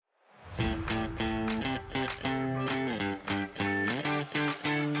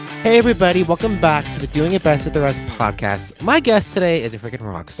Hey everybody, welcome back to the Doing It Best with the Rest podcast. My guest today is a freaking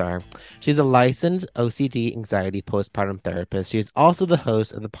rock star. She's a licensed OCD anxiety postpartum therapist. She's also the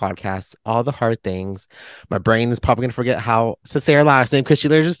host of the podcast All the Hard Things. My brain is probably gonna forget how to say her last name because she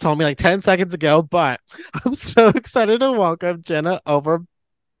literally just told me like 10 seconds ago, but I'm so excited to welcome Jenna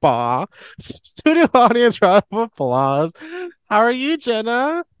Overbaugh. Studio audience, round of applause. How are you,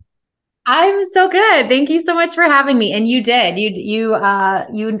 Jenna? I'm so good. Thank you so much for having me. And you did. You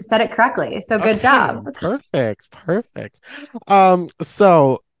said it correctly. So good Okay, job. perfect.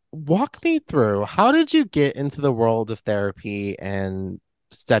 So walk me through how did you get into the world of therapy and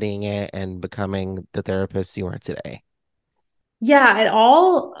studying it and becoming the therapist you are today? Yeah, it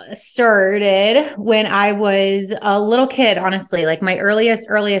all started when I was a little kid, honestly. Like my earliest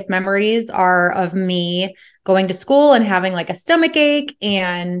memories are of me going to school and having like a stomach ache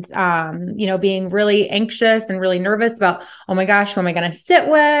and being really anxious and really nervous about, oh my gosh, who am I going to sit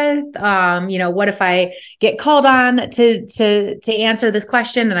with? What if I get called on to answer this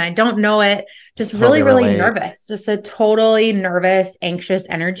question and I don't know it? Just really, Totally really relate. nervous. Just a totally nervous, anxious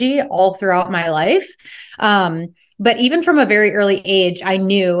energy all throughout my life. But even from a very early age, I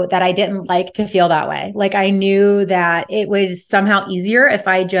knew that I didn't like to feel that way. Like I knew that it was somehow easier if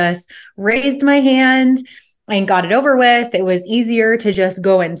I just raised my hand and got it over with. It was easier to just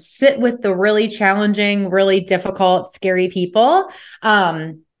go and sit with the really challenging, really difficult, scary people.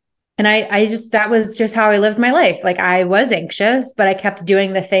 And I just, that was just how I lived my life. Like I was anxious, but I kept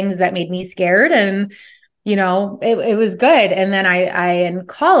doing the things that made me scared. And it was good. And then I in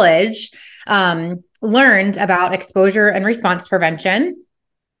college learned about exposure and response prevention.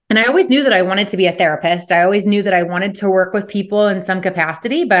 And I always knew that I wanted to be a therapist. I always knew that I wanted to work with people in some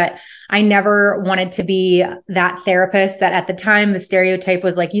capacity, but I never wanted to be that therapist that at the time the stereotype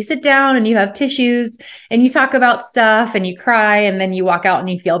was like, you sit down and you have tissues and you talk about stuff and you cry and then you walk out and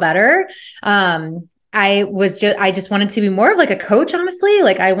you feel better. I just wanted to be more of like a coach, honestly.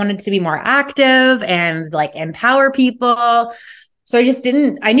 Like I wanted to be more active and like empower people. So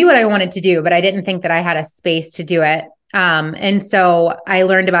I knew what I wanted to do, but I didn't think that I had a space to do it. And so I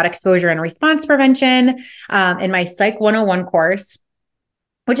learned about exposure and response prevention in my Psych 101 course,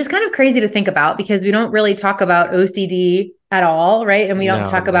 which is kind of crazy to think about because we don't really talk about OCD at all, right? And we don't No,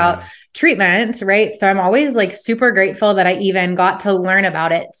 talk about no. treatment, right? So I'm always like super grateful that I even got to learn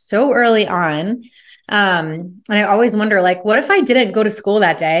about it so early on. And I always wonder, like, what if I didn't go to school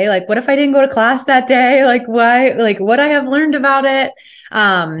that day? Like, what if I didn't go to class that day? Like, why? Like, what I have learned about it?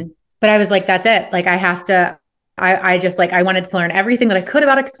 But I was like, that's it. Like, I have to. I just like I wanted to learn everything that I could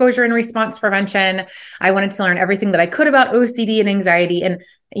about exposure and response prevention. I wanted to learn everything that I could about OCD and anxiety. And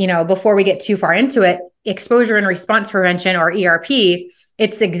before we get too far into it, exposure and response prevention or ERP,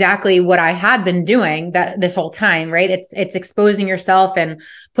 it's exactly what I had been doing that this whole time, right? It's exposing yourself and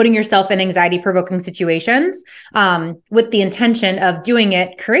putting yourself in anxiety provoking situations with the intention of doing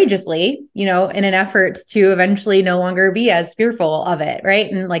it courageously, in an effort to eventually no longer be as fearful of it,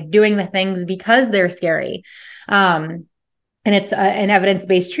 right? And like doing the things because they're scary. Um, and it's an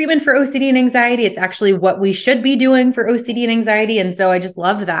evidence-based treatment for OCD and anxiety. It's actually what we should be doing for OCD and anxiety. And so I just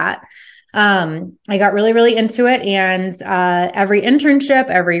loved that. I got really, really into it. And every internship,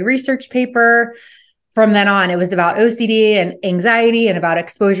 every research paper, from then on, it was about OCD and anxiety and about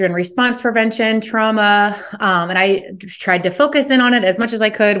exposure and response prevention, trauma. And I tried to focus in on it as much as I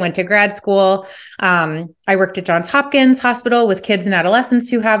could, went to grad school. I worked at Johns Hopkins Hospital with kids and adolescents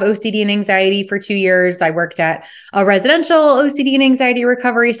who have OCD and anxiety for 2 years. I worked at a residential OCD and anxiety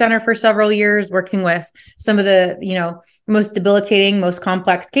recovery center for several years, working with some of the, most debilitating, most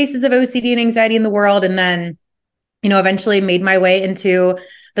complex cases of OCD and anxiety in the world. And then eventually made my way into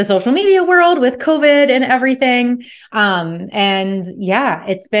the social media world with COVID and everything. And yeah,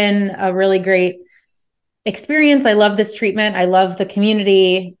 it's been a really great experience. I love this treatment. I love the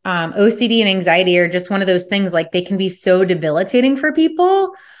community. OCD and anxiety are just one of those things like they can be so debilitating for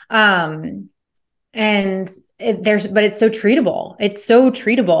people. Um, and but it's so treatable. It's so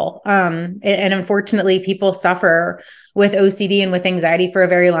treatable. And unfortunately, people suffer with OCD and with anxiety for a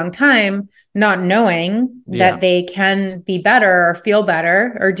very long time, not knowing Yeah. that they can be better or feel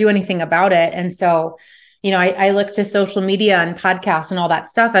better or do anything about it. And so, I look to social media and podcasts and all that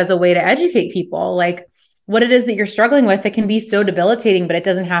stuff as a way to educate people, like what it is that you're struggling with. It can be so debilitating, but it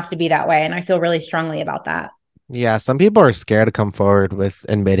doesn't have to be that way. And I feel really strongly about that. Yeah, some people are scared to come forward with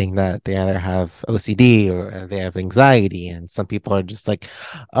admitting that they either have OCD or they have anxiety, and some people are just like,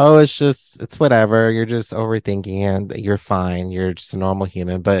 "Oh, it's whatever. You're just overthinking and you're fine. You're just a normal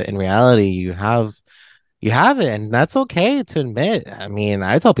human." But in reality, you have it, and that's okay to admit. I mean,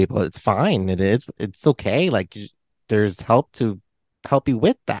 I tell people it's fine. It's okay. Like there's help to help you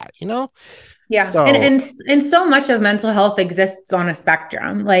with that, you know? Yeah. And So, and so much of mental health exists on a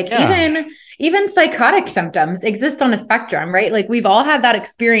spectrum. Like yeah. even psychotic symptoms exist on a spectrum, right? Like we've all had that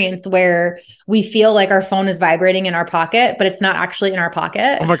experience where we feel like our phone is vibrating in our pocket, but it's not actually in our Oh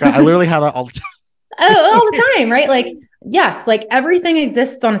pocket. my God, I literally have that all the All time. the time, right? Like, yes, like everything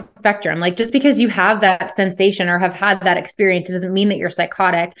exists on a spectrum. Like, just because you have that sensation or have had that experience, it doesn't mean that you're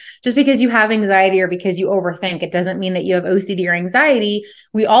psychotic. Just because you have anxiety or because you overthink, it doesn't mean that you have OCD or anxiety.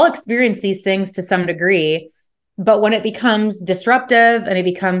 We all experience these things to some degree. But when it becomes disruptive and it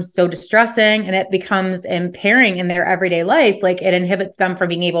becomes so distressing and it becomes impairing in their everyday life, like it inhibits them from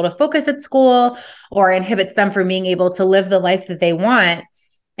being able to focus at school or inhibits them from being able to live the life that they want,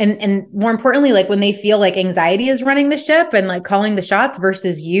 and more importantly, like when they feel like anxiety is running the ship and like calling the shots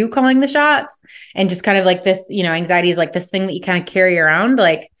versus you calling the shots, and just kind of like this, anxiety is like this thing that you kind of carry around,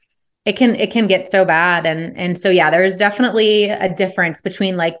 like it can get so bad. And so yeah, there's definitely a difference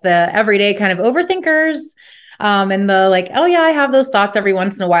between like the everyday kind of overthinkers, and the like, oh yeah, I have those thoughts every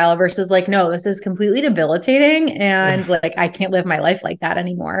once in a while, versus like, no, this is completely debilitating and like I can't live my life like that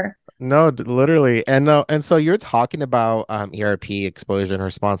anymore. No, literally. And no, and so you're talking about ERP, exposure and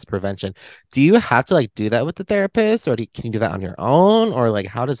response prevention. Do you have to like do that with the therapist, or can you do that on your own, or like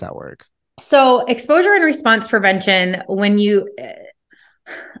how does that work? So exposure and response prevention, when you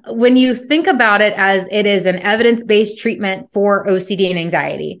think about it as it is an evidence-based treatment for OCD and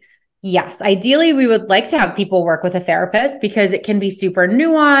anxiety, yes, ideally we would like to have people work with a therapist because it can be super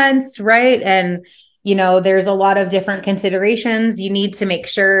nuanced, right? And there's a lot of different considerations.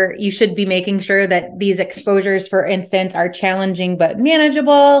 You should be making sure that these exposures, for instance, are challenging but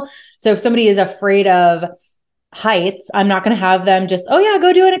manageable. So if somebody is afraid of heights, I'm not going to have them just, oh yeah,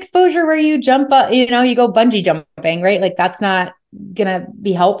 go do an exposure where you jump up, you go bungee jumping, right? Like that's not going to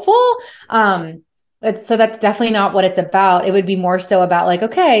be helpful. So that's definitely not what it's about. It would be more so about like,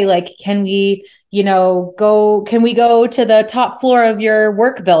 okay, like, can we go to the top floor of your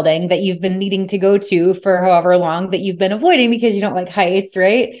work building that you've been needing to go to for however long that you've been avoiding because you don't like heights,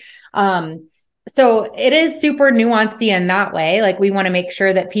 right? So it is super nuanced in that way. Like we want to make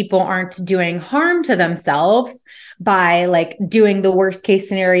sure that people aren't doing harm to themselves by like doing the worst case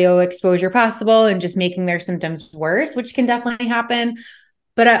scenario exposure possible and just making their symptoms worse, which can definitely happen.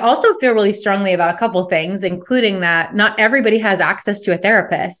 But I also feel really strongly about a couple things, including that not everybody has access to a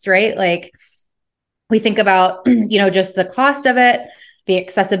therapist, right? Like we think about, just the cost of it, the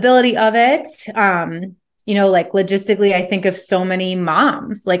accessibility of it. Like logistically, I think of so many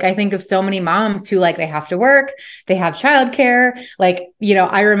moms. Like I think of so many moms who like they have to work, they have childcare. Like,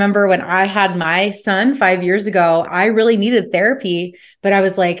 I remember when I had my son 5 years ago, I really needed therapy, but I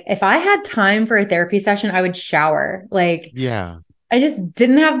was like, if I had time for a therapy session, I would shower. Like Yeah. I just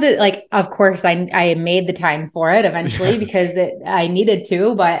didn't have the like, of course I made the time for it eventually Yeah. because I needed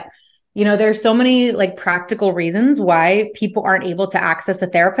to, but there's so many like practical reasons why people aren't able to access a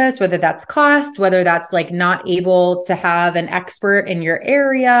therapist, whether that's cost, whether that's like not able to have an expert in your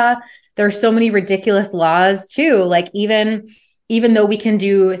area. There's so many ridiculous laws too. Like even though we can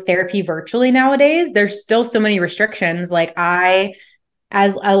do therapy virtually nowadays, there's still so many restrictions. Like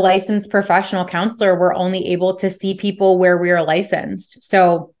as a licensed professional counselor, we're only able to see people where we are licensed.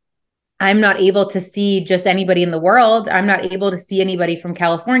 So I'm not able to see just anybody in the world. I'm not able to see anybody from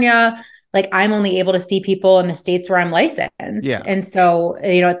California. Like I'm only able to see people in the states where I'm licensed. Yeah. And so,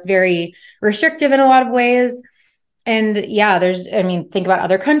 it's very restrictive in a lot of ways. And yeah, think about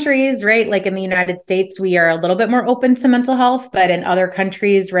other countries, right? Like in the United States, we are a little bit more open to mental health, but in other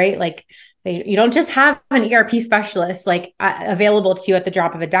countries, right? Like you don't just have an ERP specialist like available to you at the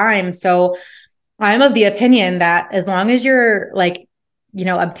drop of a dime. So I'm of the opinion that as long as you're like,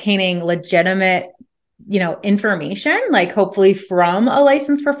 obtaining legitimate, information, like hopefully from a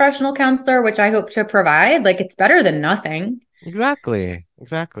licensed professional counselor, which I hope to provide, like it's better than nothing. Exactly. It's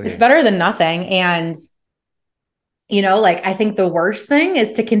Exactly. better than nothing. And like I think the worst thing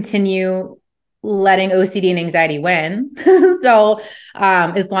is to continue letting OCD and anxiety win. So,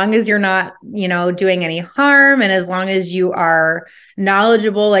 as long as you're not, doing any harm, and as long as you are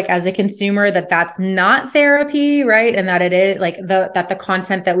knowledgeable, like as a consumer, that that's not therapy, right? And that it is like that the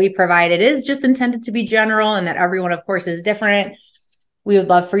content that we provide, it is just intended to be general, and that everyone, of course, is different. We would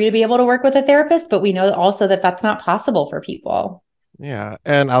love for you to be able to work with a therapist, but we know also that that's not possible for people. Yeah.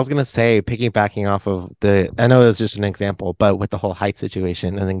 And I was gonna say, piggybacking off of I know it's just an example, but with the whole height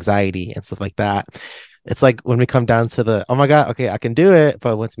situation and anxiety and stuff like that, it's like when we come down to oh my God, okay, I can do it.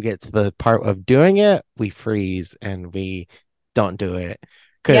 But once we get to the part of doing it, we freeze and we don't do it.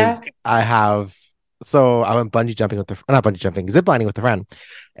 Because Yeah. I have So I went bungee jumping with not bungee jumping, zip lining with a friend.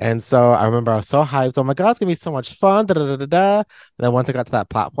 And so I remember I was so hyped. Oh my God, it's gonna be so much fun. Da, da, da, da, da. And then once I got to that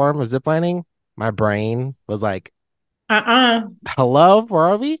platform of zip lining, my brain was like, Uh-uh. hello, where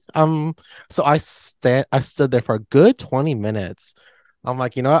are we? So I stood there for a good 20 minutes. I'm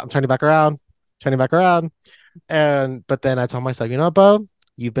like, you know what? I'm turning back around. And but then I told myself, you know what, Bo,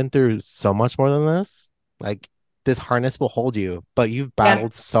 you've been through so much more than this. Like this harness will hold you, but you've Yeah.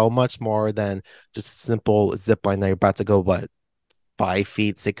 battled so much more than just a simple zip line that you're about to go, what, 5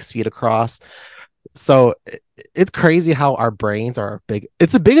 feet, 6 feet across. So it's crazy how our brains are big.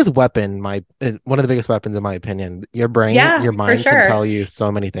 It's the biggest weapon, one of the biggest weapons in my opinion. Your brain, Yeah, your for mind can sure. tell you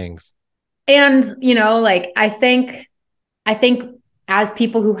so many things. And, like I think as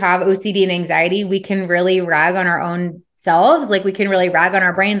people who have OCD and anxiety, we can really rag on our own selves. Like we can really rag on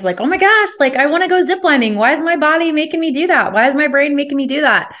our brains, like, oh my gosh, like I want to go ziplining. Why is my body making me do that? Why is my brain making me do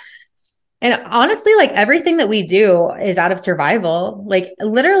that? And honestly, like everything that we do is out of survival. Like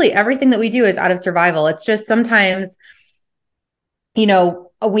literally everything that we do is out of survival. It's just sometimes,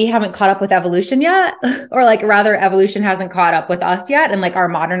 we haven't caught up with evolution yet, or like rather, evolution hasn't caught up with us yet in like our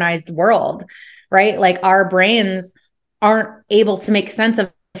modernized world, right? Like our brains aren't able to make sense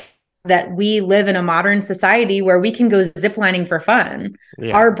of that we live in a modern society where we can go ziplining for fun.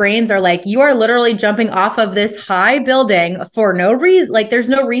 Yeah. Our brains are like, you are literally jumping off of this high building for no reason. Like, there's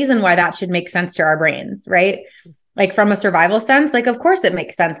no reason why that should make sense to our brains, right? Like, from a survival sense, like, of course, it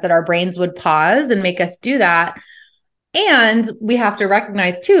makes sense that our brains would pause and make us do that. And we have to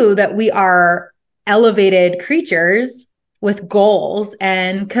recognize too that we are elevated creatures with goals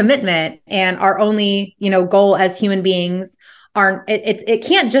and commitment, and our only, goal as human beings aren't it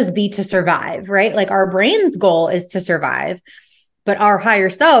can't just be to survive, right? Like our brain's goal is to survive, but our higher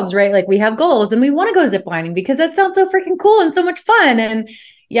selves, right? Like we have goals and we want to go ziplining because that sounds so freaking cool and so much fun. And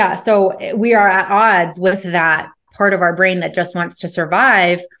yeah, so we are at odds with that part of our brain that just wants to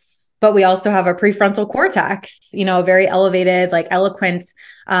survive. But we also have a prefrontal cortex, a very elevated, like eloquent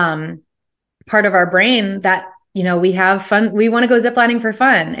part of our brain that, we have fun. We want to go ziplining for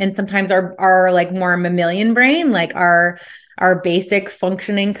fun. And sometimes our like more mammalian brain, like our basic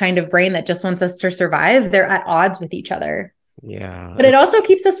functioning kind of brain that just wants us to survive, they're at odds with each other. Yeah. But it also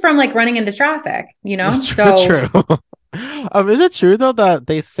keeps us from like running into traffic, It's true, So true. Is it true though that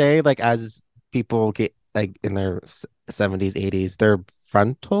they say like as people get like in their 70s, 80s, their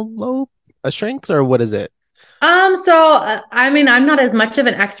frontal lobe shrinks, or what is it? I mean, I'm not as much of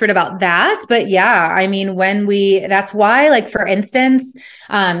an expert about that, but yeah, I mean, that's why, like, for instance,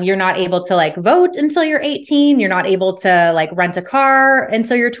 you're not able to like vote until you're 18. You're not able to like rent a car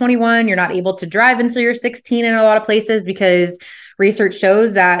until you're 21. You're not able to drive until you're 16 in a lot of places because research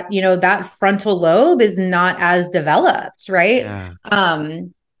shows that, that frontal lobe is not as developed, right? Yeah.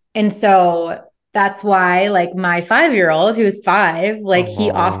 And so that's why, like, my 5-year-old who's 5, like, he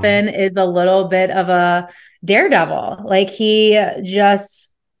Oh, often is a little bit of a daredevil. Like he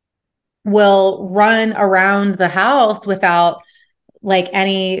just will run around the house without like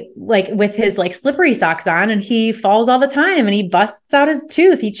any like with his like slippery socks on, and he falls all the time and he busts out his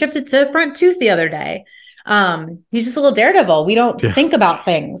tooth. He chipped it to front tooth the other day. He's just a little daredevil. We don't yeah. think about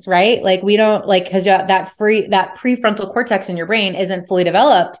things, right? Like we don't like because that prefrontal cortex in your brain isn't fully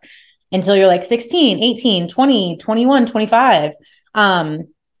developed until you're like 16, 18, 20, 21, 25.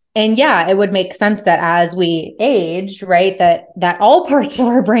 And yeah, it would make sense that as we age, right, that all parts of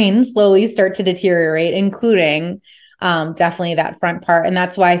our brain slowly start to deteriorate, including definitely that front part. And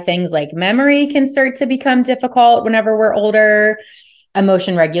that's why things like memory can start to become difficult whenever we're older.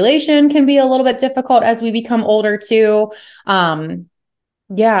 Emotion regulation can be a little bit difficult as we become older too.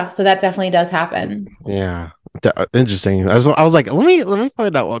 Yeah, so that definitely does happen. Yeah. Interesting. I was like, let me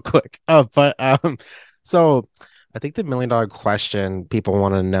find out real quick. But so I think the $1 million question people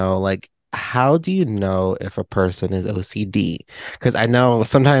want to know, like, how do you know if a person is OCD? Because I know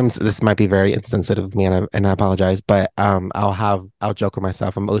sometimes this might be very insensitive of me, and I apologize, but I'll joke with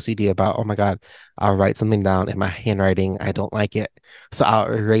myself. I'm OCD about, oh my God, I'll write something down in my handwriting. I don't like it. So I'll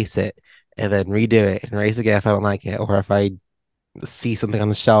erase it and then redo it and erase again if I don't like it. Or if I see something on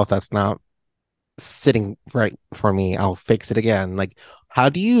the shelf that's not sitting right for me, I'll fix it again. Like, how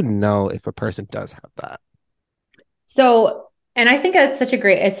do you know if a person does have that? So, and I think it's such a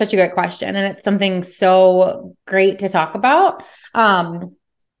great question, and it's something so great to talk about. And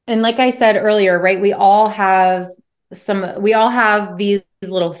like I said earlier, right, we all have these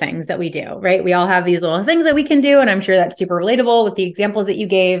little things that we do, right? We all have these little things that we can do, and I'm sure that's super relatable with the examples that you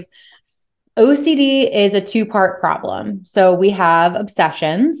gave. OCD is a two-part problem. So we have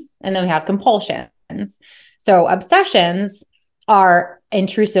obsessions and then we have compulsions. So obsessions are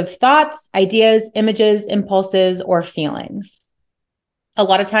intrusive thoughts, ideas, images, impulses, or feelings. A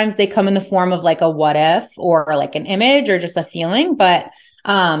lot of times they come in the form of like a what if or like an image or just a feeling, but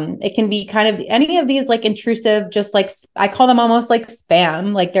it can be kind of any of these like intrusive, just like I call them almost like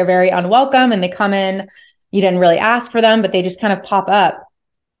spam, like they're very unwelcome and they come in, you didn't really ask for them, but they just kind of pop up.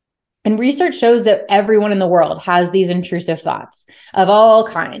 And research shows that everyone in the world has these intrusive thoughts of all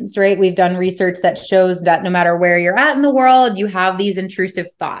kinds, right? We've done research that shows that no matter where you're at in the world, you have these intrusive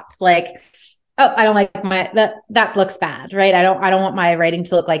thoughts like, oh, I don't like that looks bad, right? I don't want my writing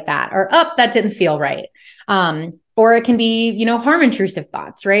to look like that, or oh, that didn't feel right. Or it can be, harm intrusive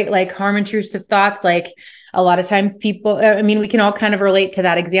thoughts, right? Like harm intrusive thoughts, like a lot of times people, I mean, we can all kind of relate to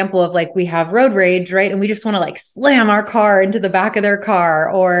that example of like, we have road rage, right? And we just want to like slam our car into the back of their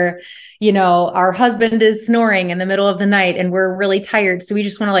car, or, our husband is snoring in the middle of the night and we're really tired. So we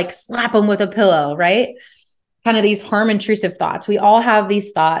just want to like slap them with a pillow, right? Kind of these harm intrusive thoughts. We all have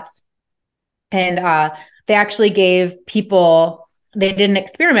these thoughts. And they actually they did an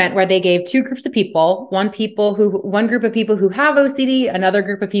experiment where they gave two groups of people, one group of people who have OCD, another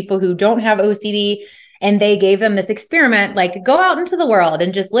group of people who don't have OCD. And they gave them this experiment, like go out into the world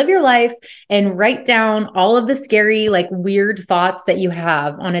and just live your life and write down all of the scary, like weird thoughts that you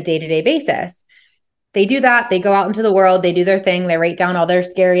have on a day-to-day basis. They do that. They go out into the world, they do their thing. They write down all their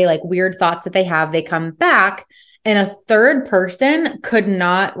scary, like weird thoughts that they have. They come back and a third person could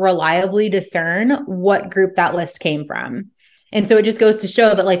not reliably discern what group that list came from. And so it just goes to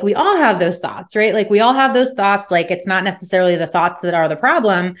show that like we all have those thoughts, right? Like we all have those thoughts. Like it's not necessarily the thoughts that are the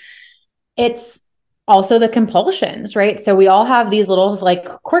problem. It's also the compulsions, right? So we all have these little like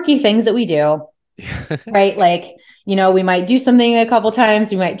quirky things that we do, right? Like, we might do something a couple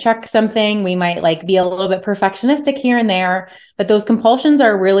times, we might check something, we might like be a little bit perfectionistic here and there, but those compulsions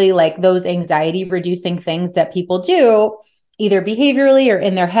are really like those anxiety reducing things that people do either behaviorally or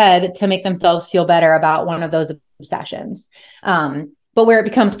in their head to make themselves feel better about one of those obsessions. But where it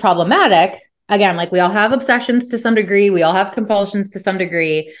becomes problematic, again, like we all have obsessions to some degree, we all have compulsions to some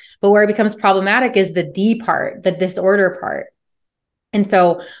degree, but where it becomes problematic is the D part, the disorder part. And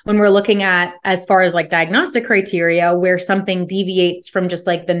so when we're looking at, as far as like diagnostic criteria, where something deviates from just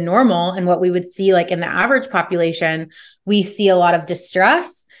like the normal and what we would see like in the average population, we see a lot of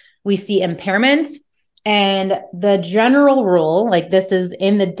distress, we see impairment. And the general rule, like this is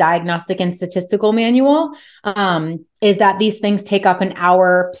in the Diagnostic and Statistical Manual, is that these things take up an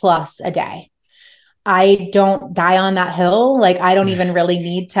hour plus a day. I don't die on that hill. Like, I don't even really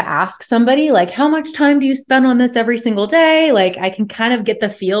need to ask somebody, like, how much time do you spend on this every single day? Like, I can kind of get the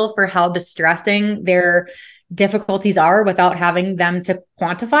feel for how distressing their difficulties are without having them to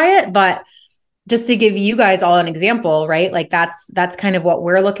quantify it. But just to give you guys all an example, right? Like that's kind of what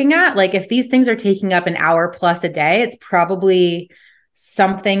we're looking at. Like if these things are taking up an hour plus a day, it's probably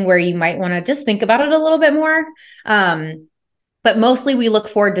something where you might want to just think about it a little bit more. But mostly we look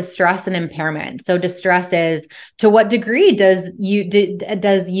for distress and impairment. So distress is, to what degree does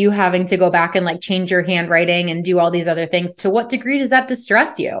you having to go back and like change your handwriting and do all these other things, to what degree does that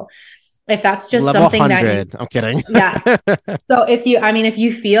distress you? If that's just level something 100, I'm kidding. Yeah. So if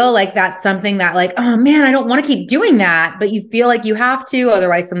you feel like that's something that like, oh man, I don't want to keep doing that, but you feel like you have to,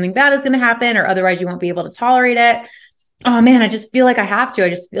 otherwise something bad is going to happen, or otherwise you won't be able to tolerate it. Oh man, I just feel like I have to. I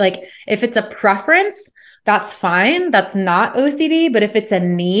just feel like if it's a preference, that's fine. That's not OCD. But if it's a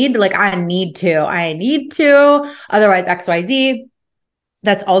need, like I need to, otherwise XYZ,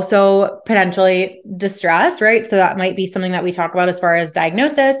 that's also potentially distress, right? So that might be something that we talk about as far as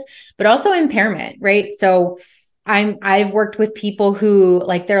diagnosis, but also impairment, right? So I've worked with people who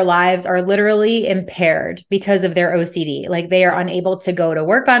like their lives are literally impaired because of their OCD. Like they are unable to go to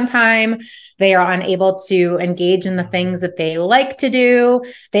work on time. They are unable to engage in the things that they like to do.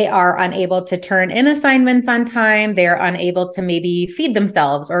 They are unable to turn in assignments on time. They are unable to maybe feed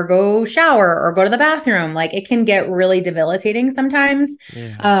themselves or go shower or go to the bathroom. Like it can get really debilitating sometimes.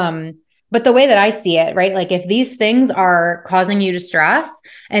 Yeah. But the way that I see it, right? Like if these things are causing you distress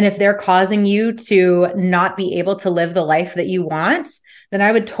and if they're causing you to not be able to live the life that you want, then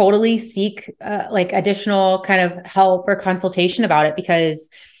I would totally seek like additional kind of help or consultation about it, because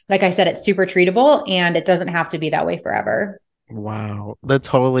like I said, it's super treatable and it doesn't have to be that way forever. Wow. That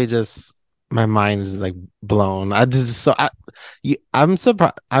totally just, my mind is like blown. I'm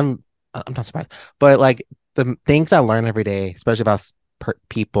surprised. I'm not surprised, but like the things I learn every day, especially about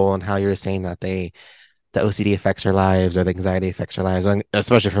people and how you're saying that the OCD affects their lives or the anxiety affects their lives. And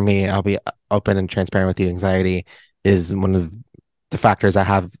especially for me, I'll be open and transparent with you. Anxiety is one of the factors I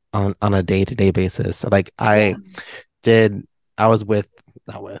have on a day-to-day basis. Like I was with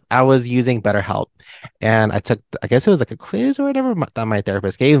not with. I was using BetterHelp, and I took, I guess it was like a quiz or whatever that my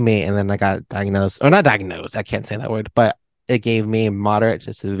therapist gave me, and then I got diagnosed, or not diagnosed. I can't say that word, but it gave me moderate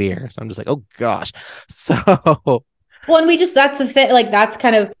to severe. So I'm just like, oh gosh. So Well, and we just, that's the thing, like, that's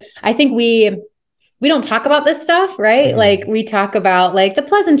kind of, I think we don't talk about this stuff, right? Like we talk about like the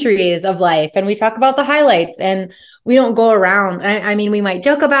pleasantries of life and we talk about the highlights and we don't go around. I mean, we might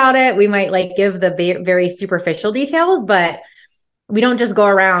joke about it. We might like give the very superficial details, but we don't just go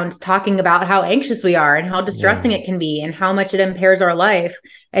around talking about how anxious we are and how distressing yeah. it can be and how much it impairs our life.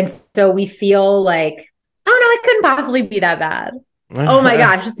 And so we feel like, oh no, it couldn't possibly be that bad. Oh my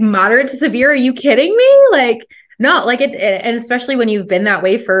gosh, it's moderate to severe. Are you kidding me? Like, no, like and especially when you've been that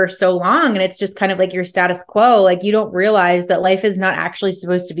way for so long and it's just kind of like your status quo, like you don't realize that life is not actually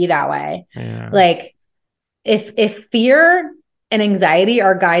supposed to be that way. Yeah. Like if fear and anxiety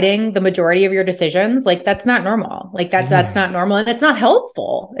are guiding the majority of your decisions, like that's not normal. Like that's Yeah. not normal and it's not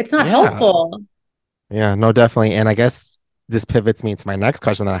helpful. It's not Yeah. helpful. Yeah, no, definitely. And I guess this pivots me to my next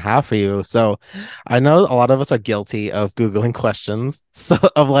question that I have for you. So I know a lot of us are guilty of Googling questions. So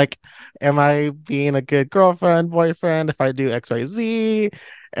of like, am I being a good girlfriend, boyfriend if I do XYZ?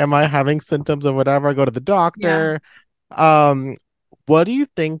 Am I having symptoms of whatever? I go to the Yeah. doctor. Um, what do you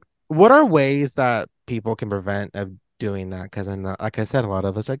think? What are ways that people can prevent of doing that? Because like I said, a lot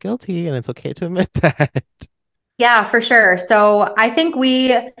of us are guilty, and it's okay to admit that. Yeah, for sure. So I think we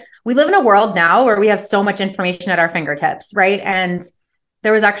live in a world now where we have so much information at our fingertips, right? And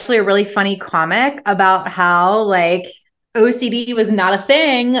there was actually a really funny comic about how like OCD was not a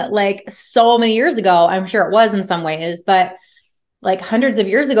thing like so many years ago. I'm sure it was in some ways, but like hundreds of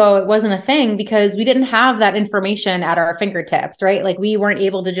years ago, it wasn't a thing because we didn't have that information at our fingertips, right? Like we weren't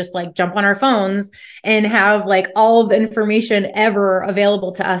able to just like jump on our phones and have like all of the information ever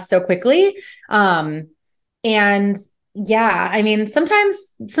available to us so quickly. And yeah, I mean,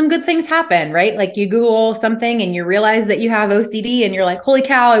 sometimes some good things happen, right? Like you Google something and you realize that you have OCD and you're like, holy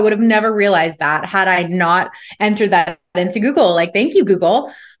cow, I would have never realized that had I not entered that into Google. Like, thank you,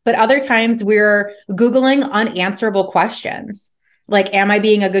 Google. But other times we're Googling unanswerable questions. Like, am I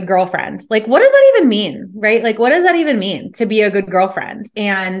being a good girlfriend? Like, what does that even mean? Right? Like, what does that even mean to be a good girlfriend?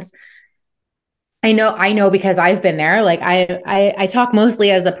 And I know because I've been there. Like I talk mostly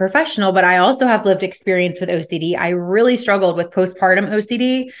as a professional, but I also have lived experience with OCD. I really struggled with postpartum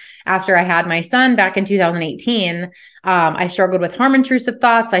OCD after I had my son back in 2018. I struggled with harm intrusive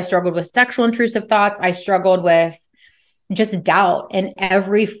thoughts. I struggled with sexual intrusive thoughts. I struggled with just doubt in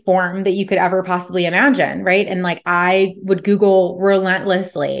every form that you could ever possibly imagine. Right. And like I would Google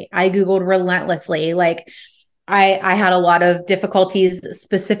relentlessly. I Googled relentlessly. Like I had a lot of difficulties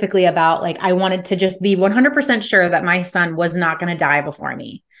specifically about like I wanted to just be 100% sure that my son was not going to die before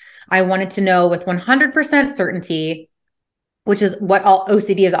me. I wanted to know with 100% certainty, which is what all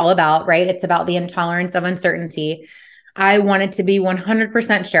OCD is all about, right? It's about the intolerance of uncertainty. I wanted to be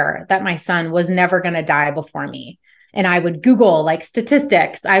 100% sure that my son was never going to die before me. And I would Google like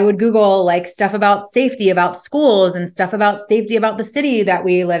statistics. I would Google like stuff about safety, about schools, and stuff about safety about the city that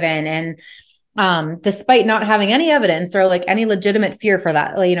we live in. And despite not having any evidence or like any legitimate fear for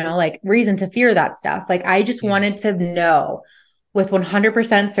that, you know, like reason to fear that stuff, like I just Yeah. wanted to know with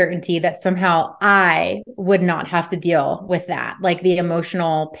 100% certainty that somehow I would not have to deal with that, like the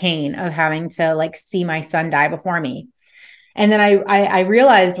emotional pain of having to like see my son die before me. And then I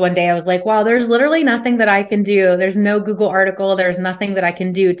realized one day I was like, wow, there's literally nothing that I can do. There's no Google article. There's nothing that I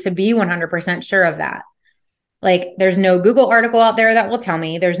can do to be 100% sure of that. Like there's no Google article out there that will tell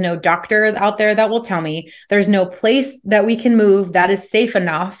me. There's no doctor out there that will tell me. There's no place that we can move that is safe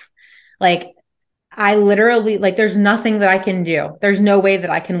enough. Like I literally like there's nothing that I can do. There's no way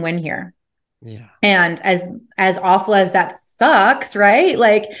that I can win here. Yeah. And as awful as that sucks, right?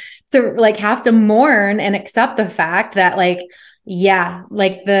 Like to like have to mourn and accept the fact that like yeah,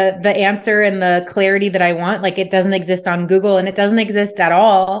 like the answer and the clarity that I want, like it doesn't exist on Google and it doesn't exist at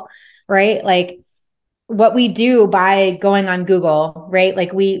all, right? Like what we do by going on Google, right?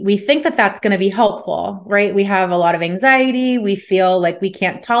 Like we think that that's going to be helpful, right? We have a lot of anxiety, we feel like we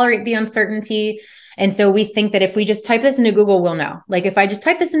can't tolerate the uncertainty, and so we think that if we just type this into Google, we'll know. Like if I just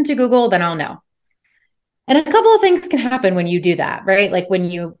type this into Google, then I'll know. And a couple of things can happen when you do that, right? Like when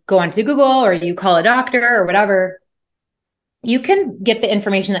you go onto Google or you call a doctor or whatever, you can get the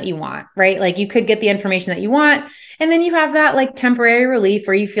information that you want, right? Like you could get the information that you want. And then you have that like temporary relief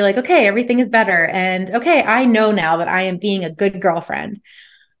where you feel like, okay, everything is better. And okay, I know now that I am being a good girlfriend.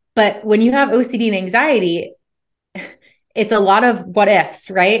 But when you have OCD and anxiety, it's a lot of what ifs,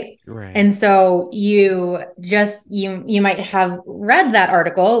 right? Right. And so you might have read that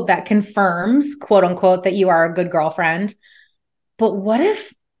article that confirms, quote unquote, that you are a good girlfriend, but what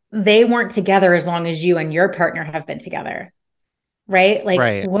if they weren't together as long as you and your partner have been together? Right? Like,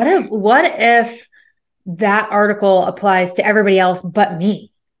 Right. what if that article applies to everybody else but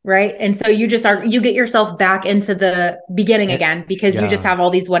me? Right. And so you get yourself back into the beginning It, again because you just yeah. have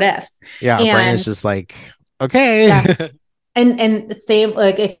all these what ifs. Yeah. Our brain is And just like, okay. yeah. And same,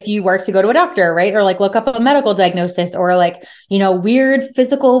 like if you were to go to a doctor, right? Or like look up a medical diagnosis or like, weird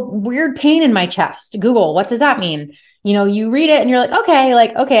pain in my chest. Google, what does that mean? You read it and you're like,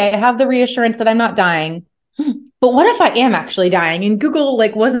 okay, I have the reassurance that I'm not dying. But what if I am actually dying? And Google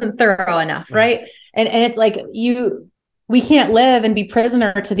like wasn't thorough enough, right? And it's like we can't live and be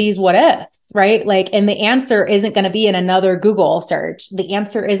prisoner to these what ifs, right? Like, and the answer isn't going to be in another Google search. The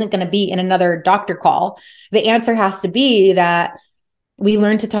answer isn't going to be in another doctor call. The answer has to be that we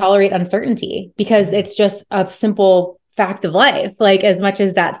learn to tolerate uncertainty because it's just a simple fact of life. Like, as much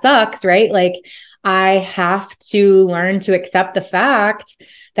as that sucks, right? Like, I have to learn to accept the fact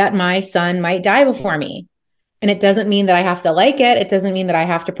that my son might die before me. And it doesn't mean that I have to like it. It doesn't mean that I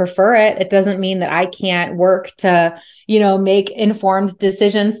have to prefer it. It doesn't mean that I can't work to, make informed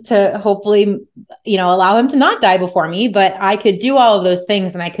decisions to hopefully, allow him to not die before me. But I could do all of those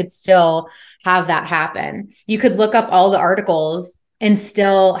things and I could still have that happen. You could look up all the articles and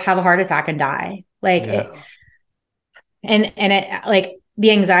still have a heart attack and die. Like Yeah. it, and it like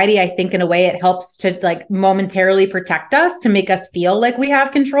the anxiety, I think in a way it helps to like momentarily protect us to make us feel like we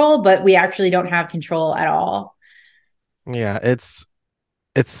have control, but we actually don't have control at all. Yeah. It's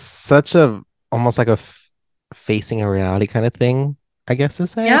such a almost like facing a reality kind of thing, I guess to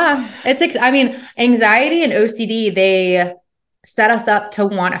say. Yeah. I mean, anxiety and OCD, they set us up to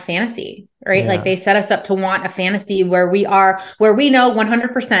want a fantasy, right? Like Yeah. they set us up to want a fantasy where we know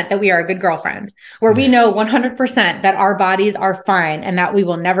 100% that we are a good girlfriend, where we Yeah. know 100% that our bodies are fine and that we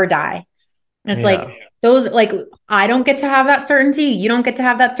will never die. And it's Yeah. like those, like, I don't get to have that certainty. You don't get to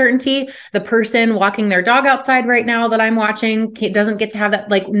have that certainty. The person walking their dog outside right now that I'm watching doesn't get to have that.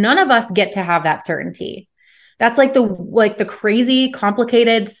 Like, none of us get to have that certainty. That's like the crazy,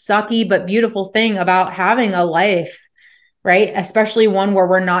 complicated, sucky, but beautiful thing about having a life, right? Especially one where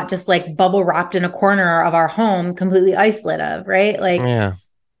we're not just like bubble wrapped in a corner of our home, completely isolated, right? Like, Yeah.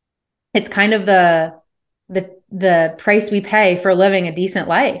 it's kind of the price we pay for living a decent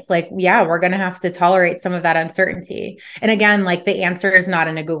life. Like, yeah, we're going to have to tolerate some of that uncertainty. And again, like the answer is not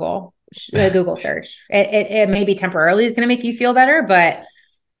in a Google search. It maybe temporarily is going to make you feel better, but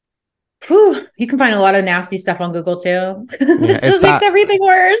you can find a lot of nasty stuff on Google too. Yeah. It It's just makes that everything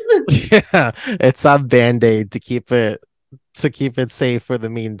worse. yeah, it's that band-aid to keep it safe for the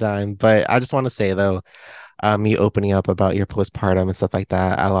meantime. But I just want to say though, you opening up about your postpartum and stuff like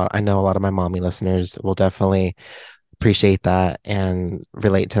that, I know a lot of my mommy listeners will definitely appreciate that and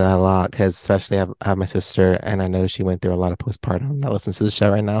relate to that a lot because especially I have my sister and I know she went through a lot of postpartum that listens to the show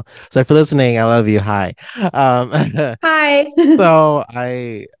right now. So if you're listening, I love you. Hi. Um, Hi. so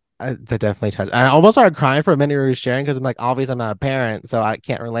that definitely touched. I almost started crying for a minute we were sharing because I'm like, obviously I'm not a parent, so I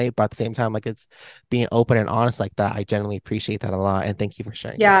can't relate. But at the same time, like it's being open and honest like that. I genuinely appreciate that a lot, and thank you for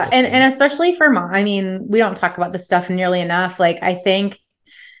sharing that Yeah. with And me. especially for mom, I mean, we don't talk about this stuff nearly enough. Like, I think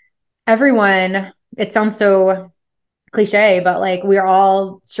everyone, it sounds so cliche, but like we're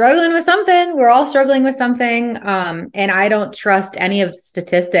all struggling with something. We're all struggling with something. And I don't trust any of the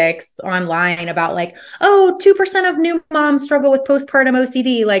statistics online about like, oh, 2% of new moms struggle with postpartum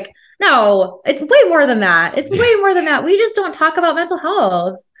OCD. Like, no, it's way more than that. It's Yeah, way more than that. We just don't talk about mental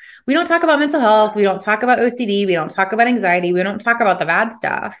health. We don't talk about mental health. We don't talk about OCD. We don't talk about anxiety. We don't talk about the bad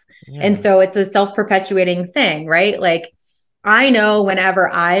stuff. And yeah, so it's a self-perpetuating thing, right? Like, I know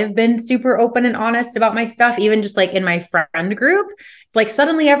whenever I've been super open and honest about my stuff, even just like in my friend group, it's like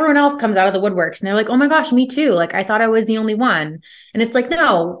suddenly everyone else comes out of the woodworks and they're like, oh my gosh, me too. Like, I thought I was the only one. And it's like,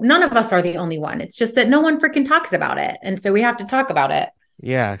 no, none of us are the only one. It's just that no one freaking talks about it. And so we have to talk about it.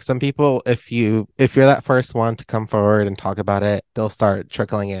 yeah. Some people, if you're that first one to come forward and talk about it, they'll start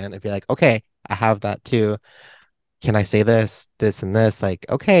trickling in and be like, okay, I have that too. Can I say this, and this? Like,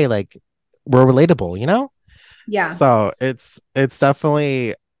 okay, like we're relatable, you know? Yeah. So it's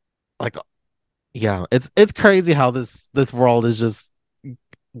definitely like yeah, it's crazy how this world is just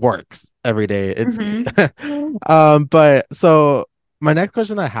works every day. It's Mm-hmm. but so my next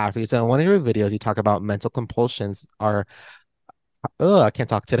question that I have for you, so in one of your videos you talk about mental compulsions are I can't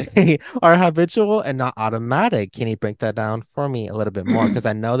talk today are habitual and not automatic. Can you break that down for me a little bit more? Because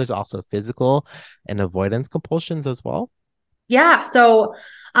I know there's also physical and avoidance compulsions as well. Yeah. So,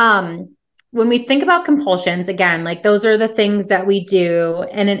 when we think about compulsions, again, like those are the things that we do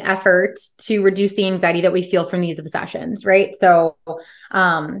in an effort to reduce the anxiety that we feel from these obsessions, right? So,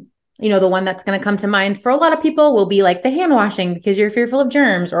 the one that's going to come to mind for a lot of people will be like the hand washing because you're fearful of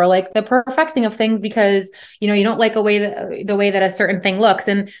germs, or like the perfecting of things because, you don't like the way that a certain thing looks.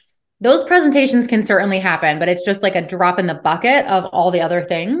 And those presentations can certainly happen, but it's just like a drop in the bucket of all the other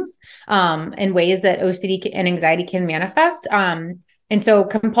things, and ways that OCD and anxiety can manifest. And so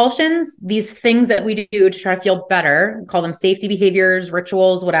compulsions, these things that we do to try to feel better, call them safety behaviors,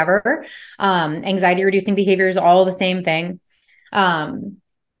 rituals, whatever, anxiety reducing behaviors, all the same thing.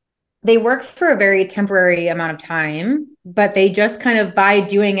 They work for a very temporary amount of time, but they just kind of, by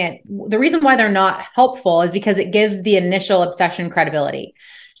doing it, the reason why they're not helpful is because it gives the initial obsession credibility.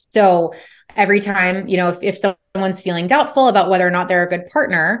 So every time, if someone's feeling doubtful about whether or not they're a good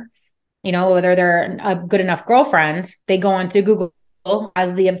partner, whether they're a good enough girlfriend, they go onto Google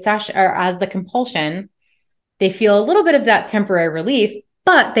as the obsession or as the compulsion. They feel a little bit of that temporary relief,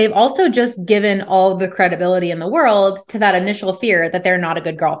 but they've also just given all the credibility in the world to that initial fear that they're not a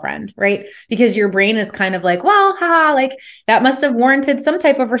good girlfriend, right? Because your brain is kind of like, well, haha, like that must have warranted some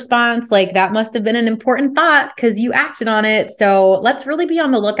type of response. Like that must have been an important thought because you acted on it. So let's really be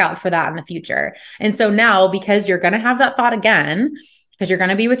on the lookout for that in the future. And so now, because you're going to have that thought again, because you're going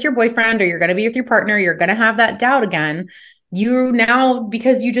to be with your boyfriend or you're going to be with your partner, you're going to have that doubt again. You now,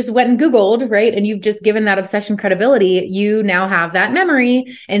 because you just went and Googled, right? And you've just given that obsession credibility, you now have that memory.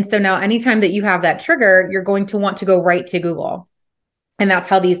 And so now anytime that you have that trigger, you're going to want to go right to Google. And that's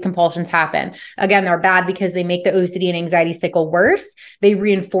how these compulsions happen. Again, they're bad because they make the OCD and anxiety cycle worse. They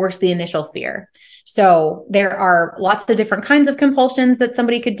reinforce the initial fear. So there are lots of different kinds of compulsions that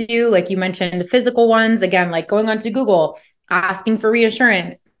somebody could do. Like you mentioned, physical ones, again, like going onto Google, asking for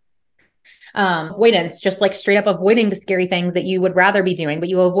reassurance, avoidance, just like straight up avoiding the scary things that you would rather be doing, but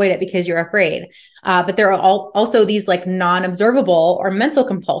you avoid it because you're afraid. But there are also these like non-observable or mental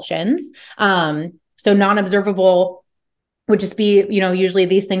compulsions. So non-observable would just be, usually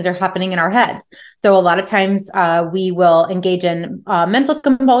these things are happening in our heads. So a lot of times we will engage in mental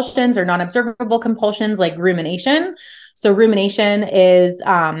compulsions or non-observable compulsions like rumination. So rumination is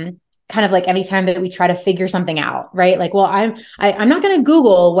kind of like anytime that we try to figure something out, right? Like, well, I'm not going to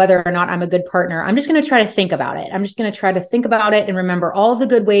Google whether or not I'm a good partner. I'm just going to try to think about it. I'm just going to try to think about it and remember all of the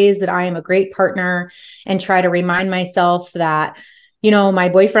good ways that I am a great partner and try to remind myself that, my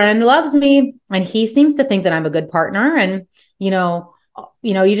boyfriend loves me and he seems to think that I'm a good partner. And,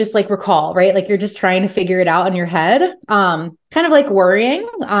 you just like recall, right? Like you're just trying to figure it out in your head. Kind of like worrying,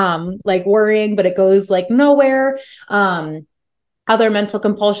 but it goes like nowhere. Other mental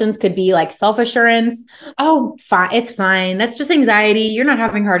compulsions could be like self-assurance. Oh, fine. It's fine. That's just anxiety. You're not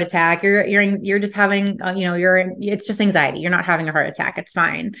having a heart attack. You're just having, it's just anxiety. You're not having a heart attack. It's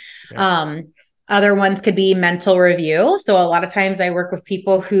fine. Yeah. Other ones could be mental review. So a lot of times I work with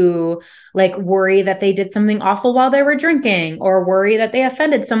people who like worry that they did something awful while they were drinking or worry that they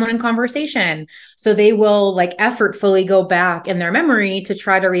offended someone in conversation. So they will like effortfully go back in their memory to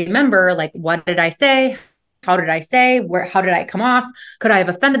try to remember, like, what did I say? How did I say? How did I come off? Could I have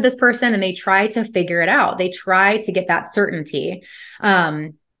offended this person? And they try to figure it out. They try to get that certainty.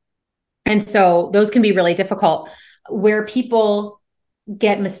 And so those can be really difficult. Where people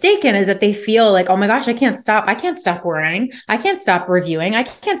get mistaken is that they feel like, oh my gosh, I can't stop worrying. I can't stop reviewing. I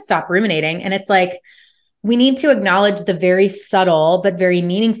can't stop ruminating. And it's like, we need to acknowledge the very subtle, but very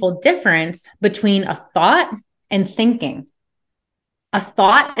meaningful difference between a thought and thinking. A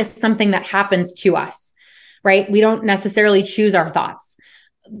thought is something that happens to us, right? We don't necessarily choose our thoughts.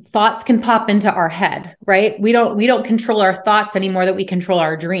 Thoughts can pop into our head, right? We don't control our thoughts anymore that we control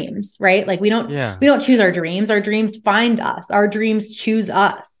our dreams, right? Like we don't choose our dreams. Our dreams find us. Our dreams choose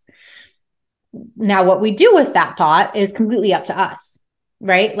us. Now, what we do with that thought is completely up to us,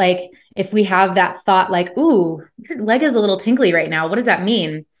 right? Like if we have that thought like, ooh, your leg is a little tingly right now. What does that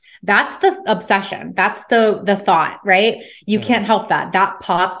mean? That's the obsession. That's the thought, right? You can't help that. That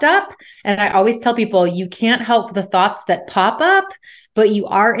popped up. And I always tell people, you can't help the thoughts that pop up, but you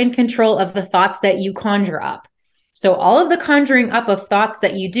are in control of the thoughts that you conjure up. So all of the conjuring up of thoughts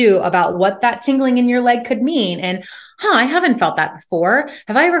that you do about what that tingling in your leg could mean. And, I haven't felt that before.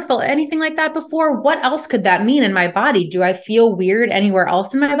 Have I ever felt anything like that before? What else could that mean in my body? Do I feel weird anywhere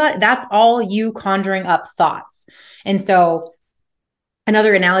else in my body? That's all you conjuring up thoughts. And so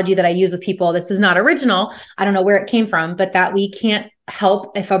another analogy that I use with people, this is not original, I don't know where it came from, but that we can't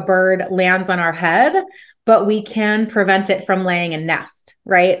help if a bird lands on our head, but we can prevent it from laying a nest,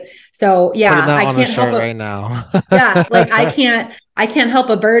 right? So yeah, I can't help it right now. Yeah, like I can't help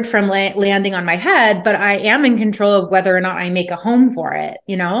a bird from landing on my head, but I am in control of whether or not I make a home for it,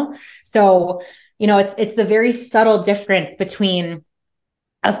 So, it's the very subtle difference between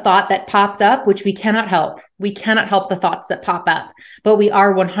a thought that pops up, which we cannot help. We cannot help the thoughts that pop up, but we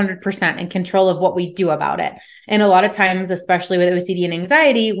are 100% in control of what we do about it. And a lot of times, especially with OCD and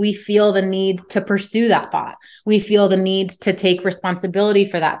anxiety, we feel the need to pursue that thought. We feel the need to take responsibility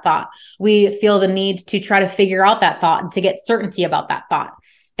for that thought. We feel the need to try to figure out that thought and to get certainty about that thought.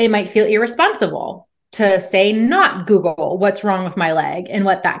 It might feel irresponsible to say, not Google what's wrong with my leg and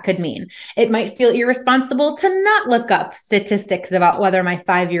what that could mean. It might feel irresponsible to not look up statistics about whether my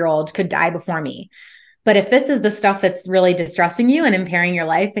 5-year-old could die before me. But if this is the stuff that's really distressing you and impairing your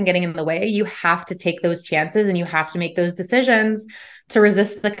life and getting in the way, you have to take those chances and you have to make those decisions to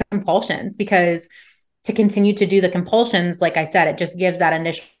resist the compulsions, because to continue to do the compulsions, like I said, it just gives that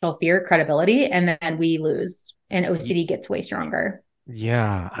initial fear credibility, and then we lose and OCD gets way stronger.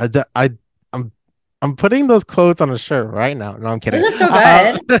 Yeah. I'm putting those quotes on a shirt right now. No, I'm kidding. This is so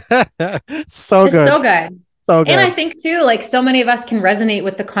good. So it's good. so good. So good. And I think too, like so many of us can resonate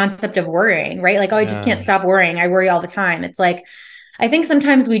with the concept of worrying, right? Like, oh, I just can't stop worrying. I worry all the time. It's like, I think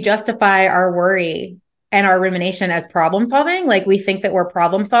sometimes we justify our worry and our rumination as problem solving. Like we think that we're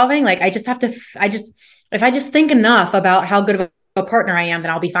problem solving. Like if I just think enough about how good of a partner I am,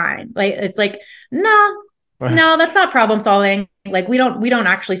 then I'll be fine. Like, it's like, no, that's not problem solving. Like we don't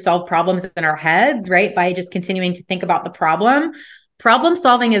actually solve problems in our heads, right? By just continuing to think about the problem. Problem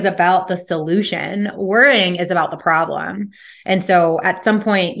solving is about the solution. Worrying is about the problem. And so at some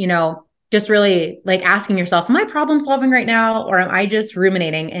point, just really like asking yourself, am I problem solving right now? Or am I just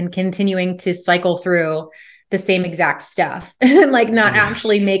ruminating and continuing to cycle through the same exact stuff and like not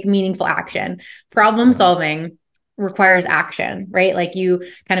actually make meaningful action? Problem solving requires action, right? Like you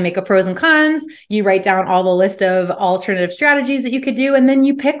kind of make a pros and cons, you write down all the list of alternative strategies that you could do, and then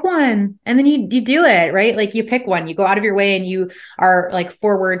you pick one and then you do it, right? Like you pick one, you go out of your way and you are like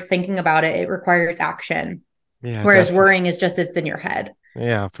forward thinking about it. It requires action. Yeah, whereas definitely. Worrying is just, it's in your head.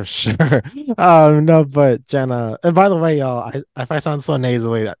 Yeah, for sure. No, but Jenna, and by the way, y'all, if I sound so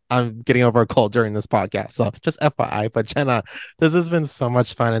nasally, I'm getting over a cold during this podcast. So just FYI, but Jenna, this has been so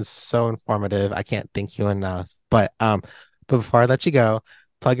much fun and so informative. I can't thank you enough. But before I let you go,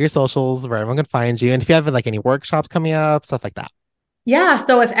 plug your socials where everyone can find you. And if you have like any workshops coming up, stuff like that. Yeah.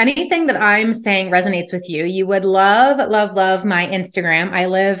 So if anything that I'm saying resonates with you, you would love, love, love my Instagram. I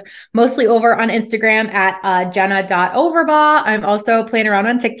live mostly over on Instagram at jenna.overbaugh. I'm also playing around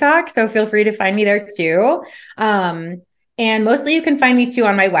on TikTok, so feel free to find me there too. And mostly you can find me too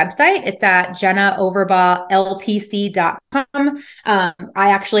on my website. It's at jennaoverbaughLPC.com. I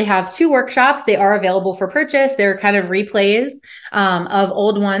actually have 2 workshops. They are available for purchase. They're kind of replays of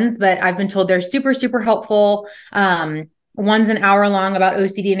old ones, but I've been told they're super, super helpful. One's an hour long about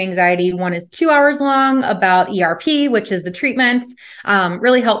OCD and anxiety. One is 2 hours long about ERP, which is the treatment.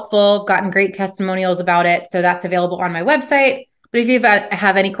 Really helpful. I've gotten great testimonials about it. So that's available on my website. But if you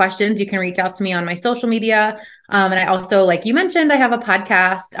have any questions, you can reach out to me on my social media. And I also, like you mentioned, I have a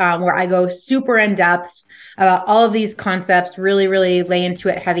podcast where I go super in depth about all of these concepts, really, really lay into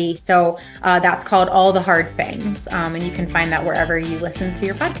it heavy. So that's called All the Hard Things. And you can find that wherever you listen to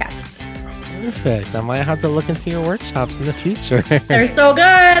your podcasts. Perfect. I might have to look into your workshops in the future. They're so good.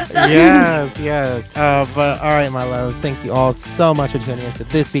 Yes. But all right, my loves, thank you all so much for tuning into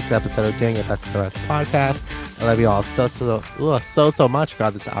this week's episode of Doing It Best with the Rest podcast. I love you all so much.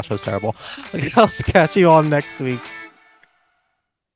 God, this outro is terrible. I'll catch you all next week.